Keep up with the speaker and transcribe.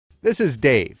This is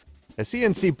Dave, a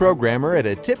CNC programmer at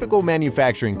a typical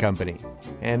manufacturing company.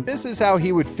 And this is how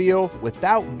he would feel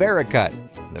without VERICUT,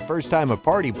 the first time a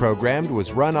part he programmed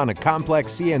was run on a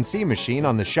complex CNC machine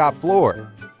on the shop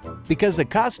floor. Because the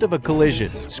cost of a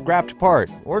collision, scrapped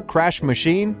part, or crashed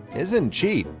machine isn't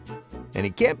cheap. And he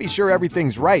can't be sure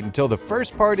everything's right until the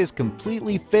first part is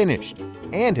completely finished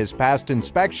and has passed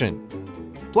inspection.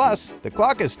 Plus, the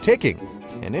clock is ticking,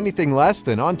 and anything less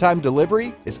than on-time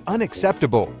delivery is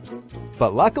unacceptable.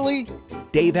 But luckily,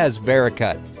 Dave has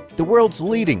VERICUT, the world's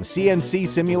leading CNC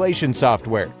simulation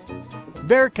software.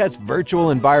 VERICUT's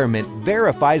virtual environment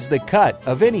verifies the cut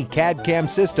of any CAD/CAM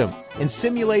system and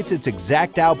simulates its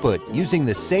exact output using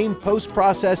the same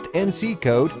post-processed NC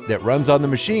code that runs on the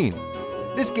machine.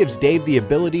 This gives Dave the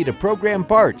ability to program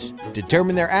parts,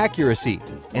 determine their accuracy,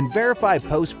 and verify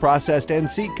post-processed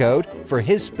NC code for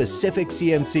his specific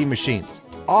CNC machines,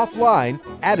 offline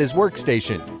at his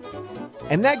workstation.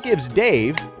 And that gives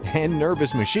Dave, and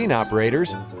nervous machine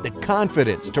operators, the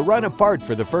confidence to run a part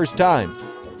for the first time.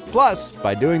 Plus,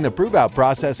 by doing the prove-out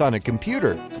process on a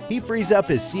computer, he frees up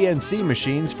his CNC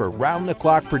machines for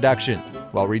round-the-clock production,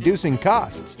 while reducing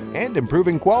costs and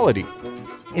improving quality.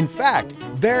 In fact,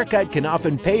 VERICUT can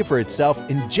often pay for itself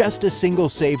in just a single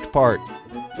saved part.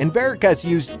 And VERICUT's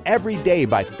used every day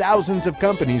by thousands of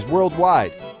companies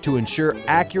worldwide to ensure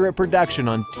accurate production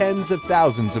on tens of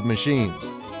thousands of machines.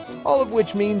 All of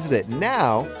which means that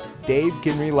now, Dave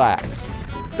can relax.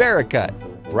 VERICUT,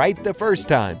 right the first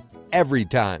time, every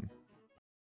time.